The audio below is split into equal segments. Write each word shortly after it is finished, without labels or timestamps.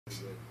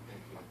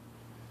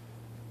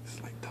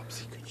It's like top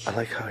secret shit. I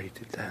like how you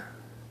did that.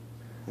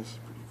 This is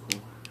pretty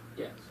cool.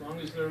 Yeah, as long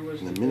as there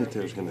was. And the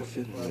Minotaur's gonna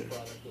fit in it.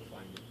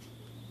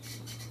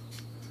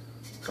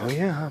 Oh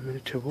yeah,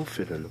 Minotaur will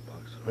fit in the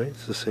box, right?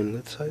 It's the same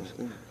lid size.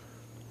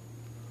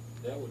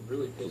 That would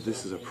really So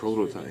this is a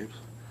prototype.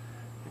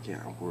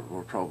 Again,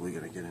 we're probably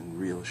gonna get in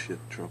real shit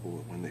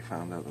trouble when they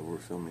found out that we're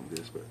filming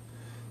this, but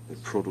the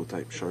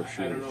prototype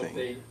sharpshooter I don't know thing. if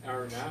they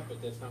are or not, but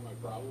that's not my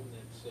problem.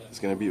 It's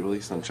gonna be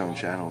released on Chung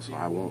Channel, so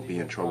I won't be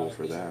in trouble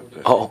for that.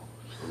 But Oh,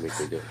 let me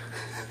take it.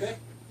 Okay.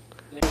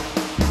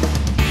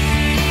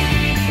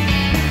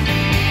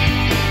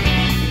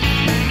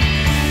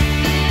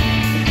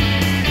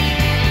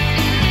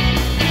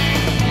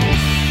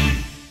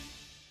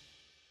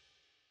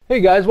 Hey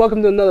guys,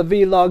 welcome to another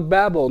vlog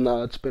Babble.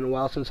 Now, it's been a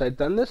while since I've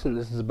done this, and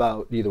this is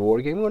about either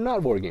wargaming or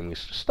not wargaming.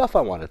 It's stuff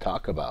I want to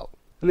talk about.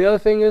 And the other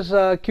thing is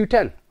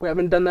Q10. We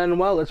haven't done that in a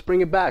while. Let's bring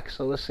it back.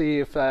 So let's see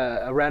if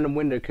a random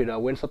winner could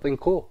win something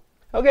cool.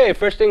 Okay,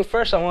 first thing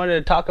first, I wanted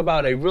to talk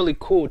about a really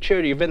cool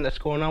charity event that's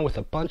going on with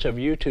a bunch of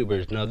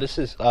YouTubers. Now, this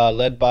is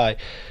led by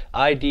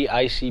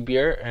IDIC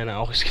Beer, and I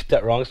always get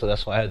that wrong, so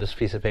that's why I have this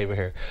piece of paper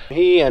here.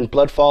 He and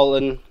Blood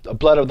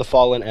of the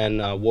Fallen,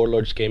 and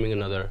Warlords Gaming,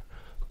 another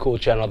cool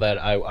channel that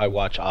I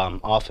watch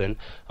often,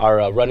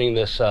 are running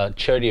this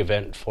charity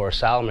event for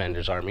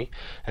Salamander's army,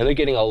 and they're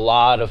getting a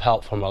lot of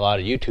help from a lot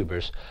of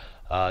YouTubers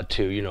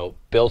to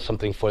build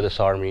something for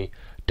this army,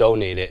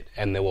 donate it,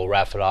 and then we'll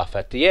wrap it off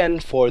at the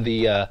end for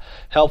the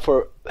Help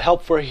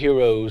for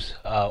Heroes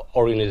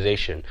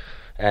organization.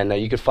 And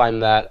you can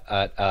find that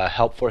at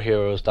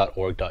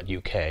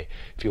helpforheroes.org.uk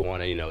if you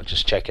want to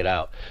just check it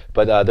out.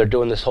 But they're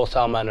doing this whole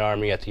Salamander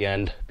army at the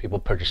end. People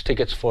purchase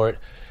tickets for it,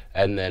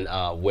 and then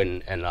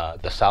win in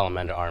the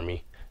Salamander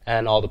army,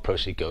 and all the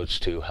proceeds goes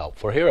to Help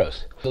for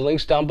Heroes. The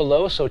link's down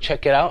below, so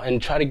check it out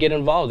and try to get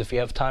involved if you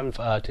have time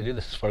to do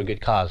this. It's for a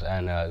good cause,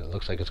 and it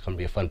looks like it's going to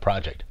be a fun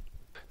project.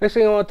 Next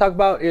thing I want to talk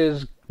about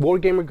is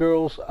Wargamer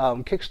Girl's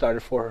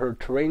Kickstarter for her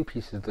terrain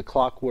pieces, the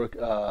Clockwork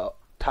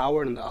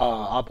Tower and the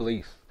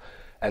Obelisk.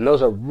 And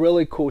those are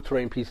really cool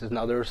terrain pieces.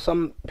 Now, there are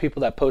some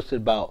people that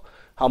posted about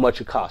how much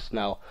it costs.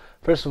 Now,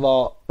 first of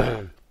all,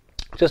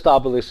 just the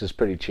Obelisk is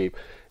pretty cheap.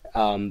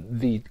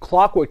 The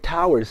Clockwork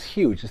Tower is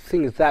huge. This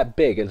thing is that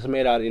big, and it's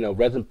made out of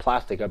resin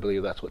plastic. I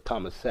believe that's what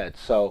Thomas said.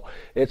 So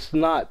it's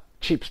not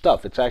cheap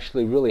stuff. It's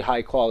actually really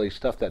high quality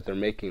stuff that they're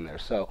making there.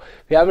 So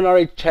if you haven't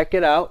already, check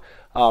it out.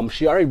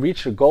 She already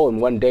reached her goal in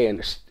one day,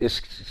 and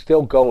it's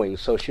still going.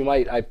 So she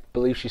might, I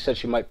believe she said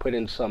she might put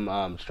in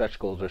some stretch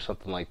goals or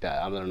something like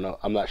that. I don't know.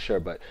 I'm not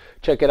sure, but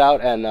check it out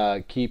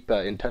and keep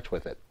in touch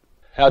with it.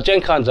 Now,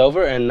 Gen Con's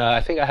over, and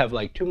I think I have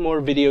like 2 more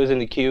videos in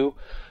the queue,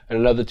 and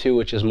another 2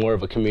 which is more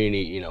of a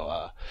community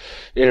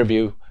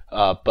interview,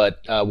 but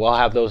we'll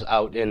have those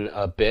out in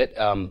a bit.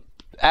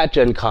 At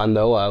Gen Con,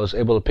 though, I was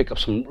able to pick up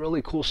some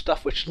really cool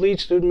stuff, which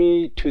leads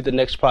me to the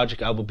next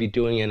project I will be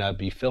doing and I'll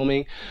be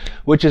filming,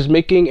 which is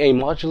making a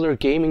modular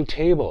gaming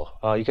table.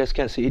 You guys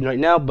can't see it right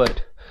now,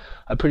 but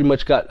I pretty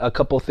much got a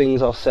couple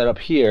things all set up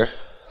here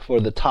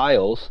for the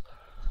tiles,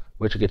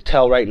 which you can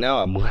tell right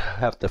now I'm going to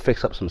have to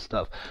fix up some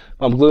stuff.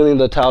 I'm gluing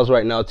the tiles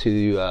right now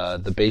to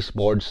the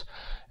baseboards,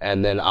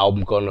 and then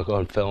I'm going to go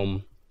and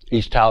film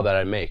each tile that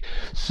I make.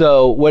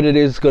 So what it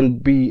is going to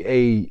be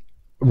a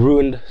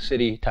ruined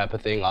city type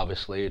of thing,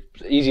 obviously.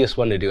 It's the easiest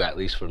one to do, at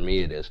least for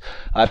me it is.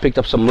 I picked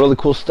up some really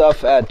cool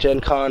stuff at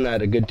Gen Con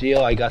at a good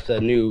deal. I got the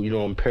new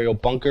Imperial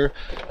bunker,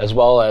 as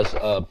well as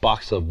a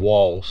box of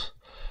walls.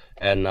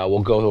 And we'll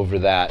go over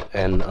that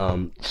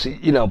and see,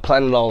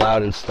 plan it all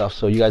out and stuff,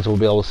 so you guys will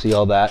be able to see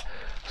all that. I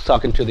was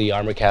talking to the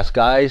ArmorCast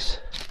guys,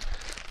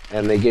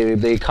 and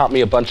they caught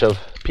me a bunch of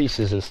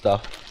pieces and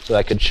stuff so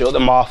I could show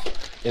them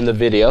off in the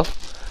video.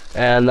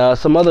 And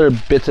some other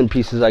bits and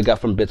pieces I got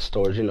from bit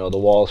stores, the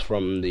walls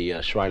from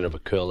the Shrine of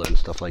Aquila and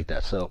stuff like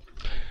that. So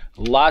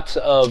lots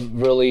of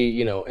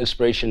really,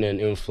 inspiration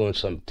and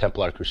influence from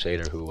Templar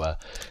Crusader, who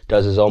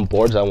does his own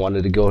boards. I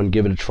wanted to go and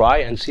give it a try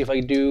and see if I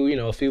could do,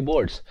 a few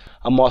boards.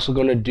 I'm also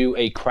going to do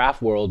a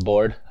Craft World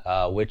board,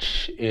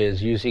 which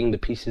is using the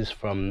pieces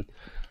from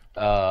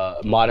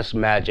Modest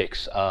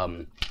Magic's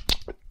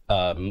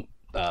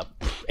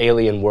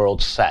Alien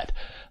World set.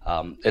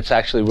 It's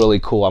actually really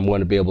cool. I'm going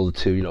to be able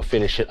to,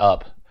 finish it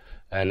up,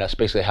 and that's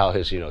basically how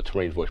his,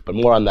 terrain works, but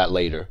more on that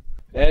later.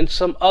 And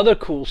some other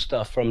cool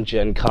stuff from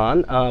Gen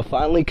Con.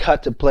 Finally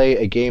got to play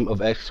a game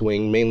of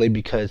X-Wing, mainly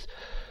because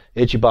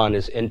Ichiban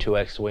is into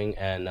X-Wing,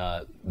 and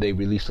they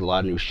released a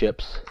lot of new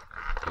ships.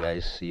 You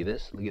guys see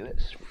this? Look at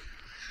this.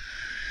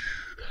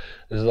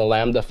 This is the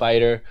Lambda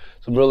fighter.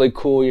 Some really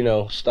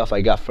cool, stuff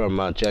I got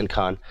from Gen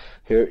Con.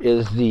 Here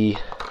is the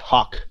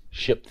Hawk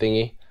ship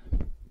thingy.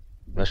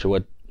 Not sure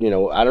what,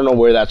 I don't know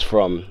where that's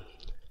from.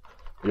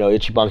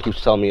 Ichiban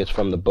keeps telling me it's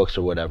from the books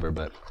or whatever,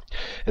 but.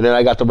 And then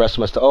I got the rest of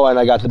my stuff. Oh, and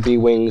I got the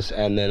B-Wings,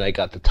 and then I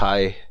got the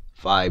TIE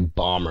 5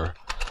 bomber.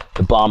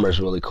 The bomber is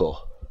really cool.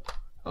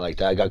 I like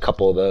that. I got a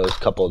couple of those, a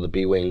couple of the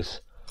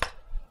B-Wings.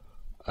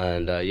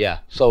 And, yeah.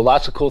 So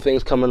lots of cool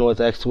things coming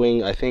with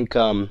X-Wing. I think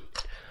I'm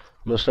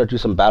going to start doing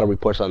some battle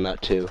reports on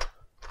that, too.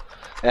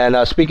 And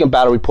speaking of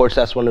battle reports,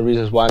 that's one of the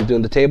reasons why I'm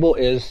doing the table,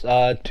 is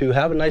to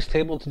have a nice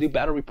table to do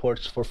battle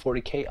reports for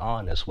 40K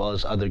on, as well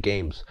as other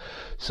games.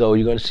 So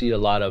you're going to see a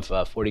lot of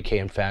 40K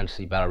and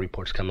fantasy battle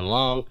reports coming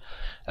along,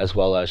 as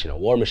well as,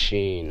 War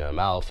Machine,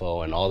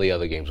 Malifaux, and all the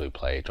other games we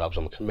play. Drop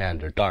Zone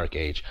Commander, Dark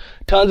Age.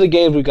 Tons of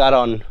games we got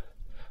on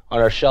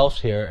our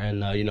shelves here,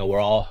 and,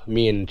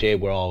 me and Jay,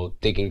 we're all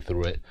digging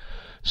through it.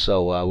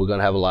 So we're going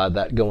to have a lot of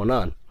that going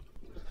on.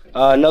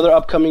 Another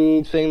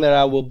upcoming thing that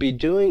I will be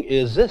doing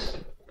is this.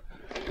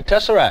 The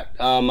Tesseract.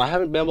 I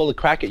haven't been able to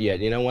crack it yet.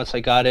 Once I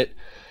got it,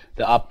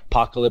 the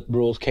Apocalypse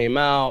rules came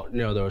out.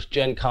 There was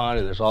Gen Con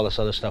and there's all this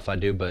other stuff I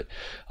do. But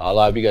a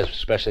lot of you guys are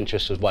especially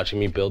interested in watching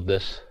me build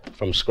this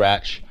from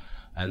scratch,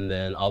 and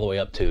then all the way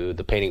up to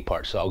the painting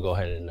part. So I'll go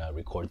ahead and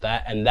record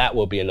that, and that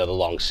will be another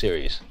long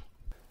series.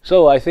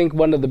 So I think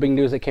one of the big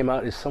news that came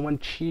out is someone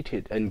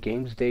cheated in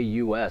Games Day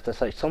US.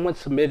 That's like someone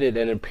submitted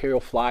an Imperial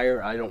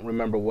Flyer. I don't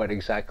remember what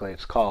exactly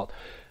it's called.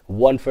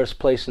 Won first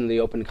place in the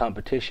open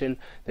competition.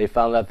 They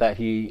found out that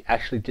he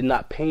actually did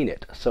not paint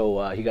it,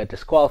 so he got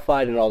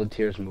disqualified and all the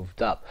tiers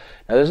moved up.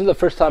 Now, this is the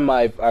first time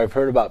I've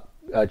heard about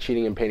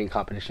cheating in painting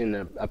competition,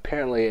 and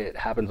apparently it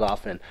happens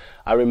often.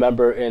 I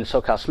remember in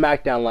SoCal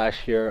SmackDown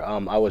last year,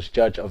 I was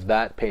judge of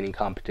that painting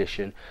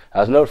competition. I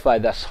was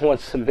notified that someone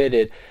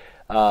submitted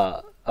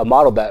a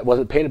model that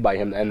wasn't painted by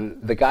him, and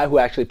the guy who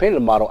actually painted the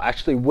model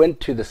actually went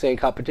to the same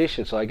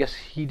competition, so I guess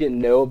he didn't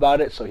know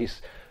about it, so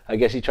I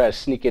guess he tried to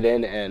sneak it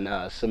in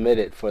and submit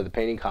it for the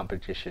painting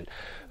competition.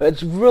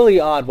 It's really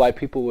odd why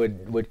people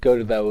would go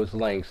to those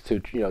lengths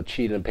to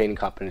cheat in a painting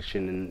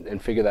competition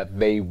and figure that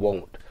they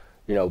won't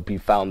be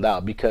found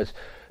out, because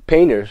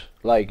painters,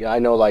 like I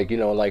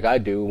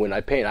do when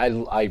I paint,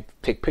 I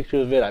take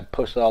pictures of it, I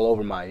post it all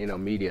over my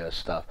media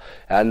stuff,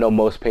 and I know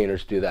most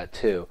painters do that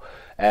too,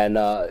 and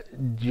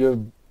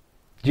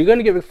you're going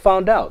to get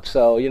found out.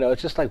 So,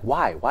 it's just like,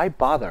 why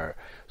bother?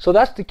 So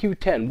that's the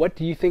Q10. What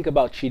do you think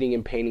about cheating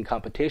in painting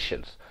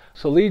competitions?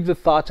 So leave the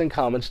thoughts and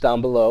comments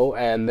down below,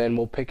 and then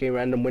we'll pick a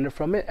random winner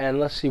from it. And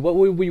let's see, what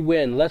will we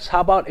win? How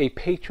about a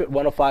Patriot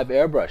 105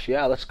 airbrush?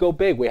 Yeah, let's go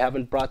big. We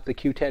haven't brought the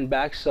Q10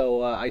 back,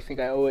 so I think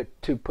I owe it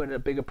to put a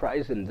bigger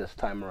prize in this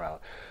time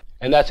around.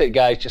 And that's it,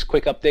 guys. Just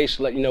quick updates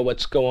to let you know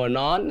what's going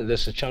on.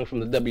 This is Chung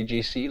from the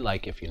WGC.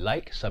 Like if you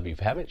like, sub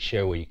if you haven't,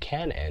 share where you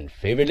can, and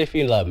favorite if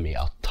you love me.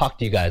 I'll talk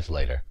to you guys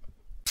later.